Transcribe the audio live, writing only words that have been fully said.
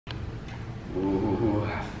Ooh,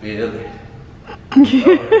 I feel it.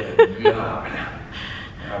 Oh, God.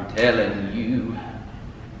 I'm telling you,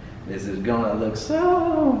 this is gonna look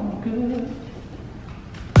so good.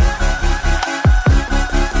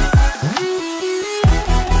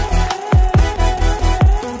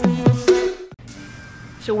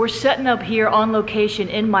 So we're setting up here on location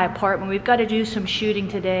in my apartment. We've got to do some shooting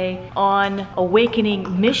today on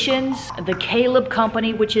Awakening Missions, the Caleb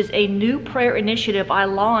Company, which is a new prayer initiative I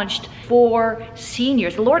launched for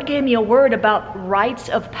seniors. The Lord gave me a word about rites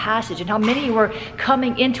of passage and how many were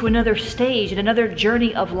coming into another stage and another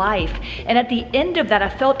journey of life. And at the end of that, I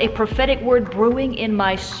felt a prophetic word brewing in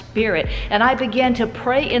my spirit. And I began to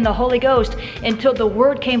pray in the Holy Ghost until the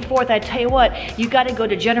word came forth. I tell you what, you got to go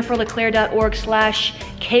to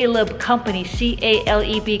jenniferleclaire.org/Caleb Company,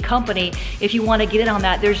 C-A-L-E-B Company, if you want to get in on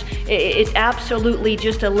that. It's absolutely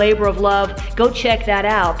just a labor of love. Go check that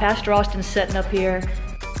out. Pastor Austin's setting up here.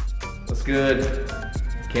 What's good?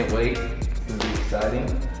 Can't wait. It's gonna be exciting.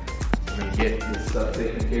 We're gonna get this stuff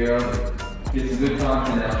taken care of. Get some good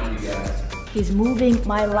content out for you guys. He's moving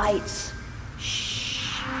my lights.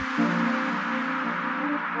 Shh.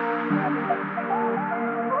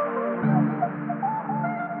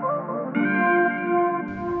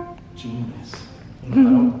 Genius. You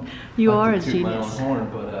know, You are a toot my own genius. horn,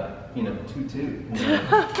 but toot.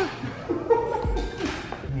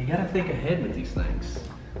 You gotta think ahead with these things.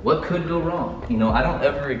 What could go wrong? You know, I don't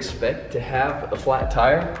ever expect to have a flat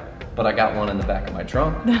tire, but I got one in the back of my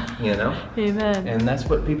trunk, you know? Amen. And that's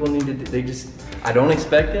what people need to do. I don't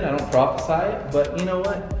expect it, I don't prophesy it, but you know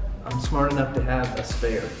what? I'm smart enough to have a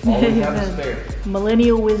spare. Always have a spare.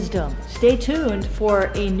 Millennial wisdom. Stay tuned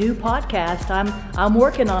for a new podcast. I'm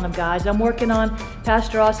working on them, guys. I'm working on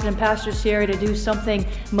Pastor Austin and Pastor Sarah to do something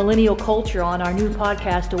millennial culture on our new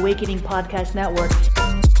podcast, Awakening Podcast Network.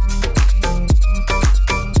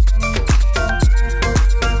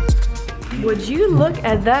 Would you look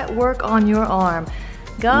at that work on your arm?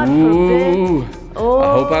 God forbid. Oh.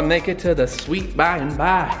 I hope I make it to the sweet by and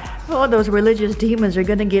by. Oh, those religious demons are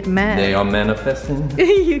gonna get mad. They are manifesting.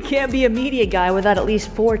 You can't be a media guy without at least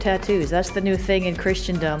 4 tattoos. That's the new thing in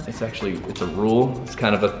Christendom. It's a rule. It's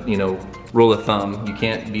kind of a, rule of thumb. You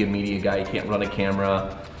can't be a media guy. You can't run a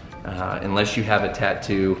camera unless you have a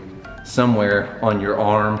tattoo somewhere on your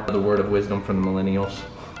arm. The word of wisdom from the millennials.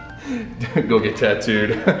 Go get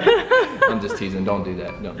tattooed. I'm just teasing. Don't do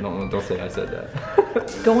that. No, don't say I said that.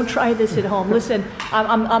 Don't try this at home. Listen,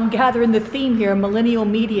 I'm gathering the theme here, millennial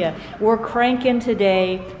media. We're cranking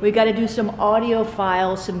today. We got to do some audio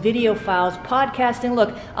files, some video files, podcasting.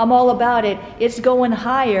 Look, I'm all about it. It's going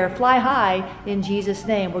higher. Fly high in Jesus'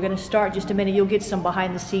 name. We're going to start just a minute. You'll get some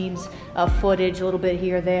behind the scenes footage, a little bit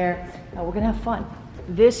here, there. We're going to have fun.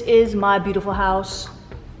 This is my beautiful house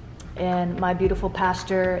and my beautiful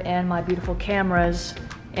pastor and my beautiful cameras.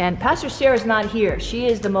 And Pastor Sarah's not here. She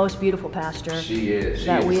is the most beautiful pastor she is.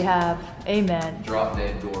 we have. Amen. Drop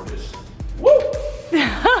dead gorgeous. Woo!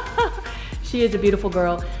 She is a beautiful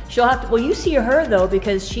girl. She'll have to, well, you see her though,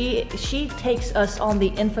 because she takes us on the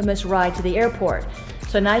infamous ride to the airport.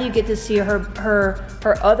 So now you get to see her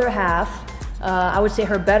other half. I would say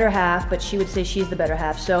her better half, but she would say she's the better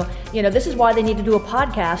half. So, this is why they need to do a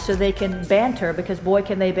podcast, so they can banter, because boy,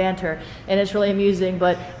 can they banter. And it's really amusing,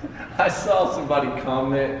 but... I saw somebody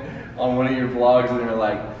comment on one of your vlogs and they were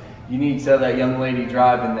like, you need to tell that young lady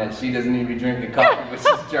driving that she doesn't need to be drinking coffee when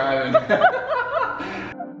she's driving.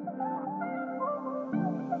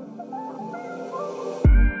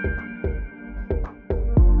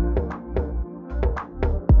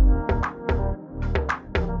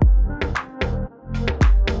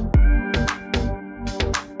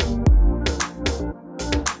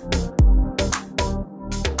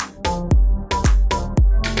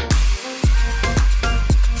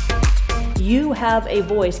 You have a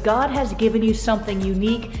voice. God has given you something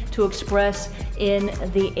unique to express in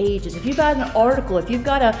the ages. If you've got an article, if you've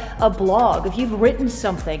got a blog, if you've written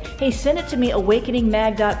something, hey, send it to me,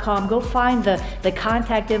 awakeningmag.com. Go find the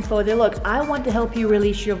contact info there. Look, I want to help you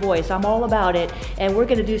release your voice. I'm all about it. And we're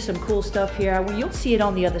going to do some cool stuff here. You'll see it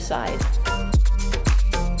on the other side.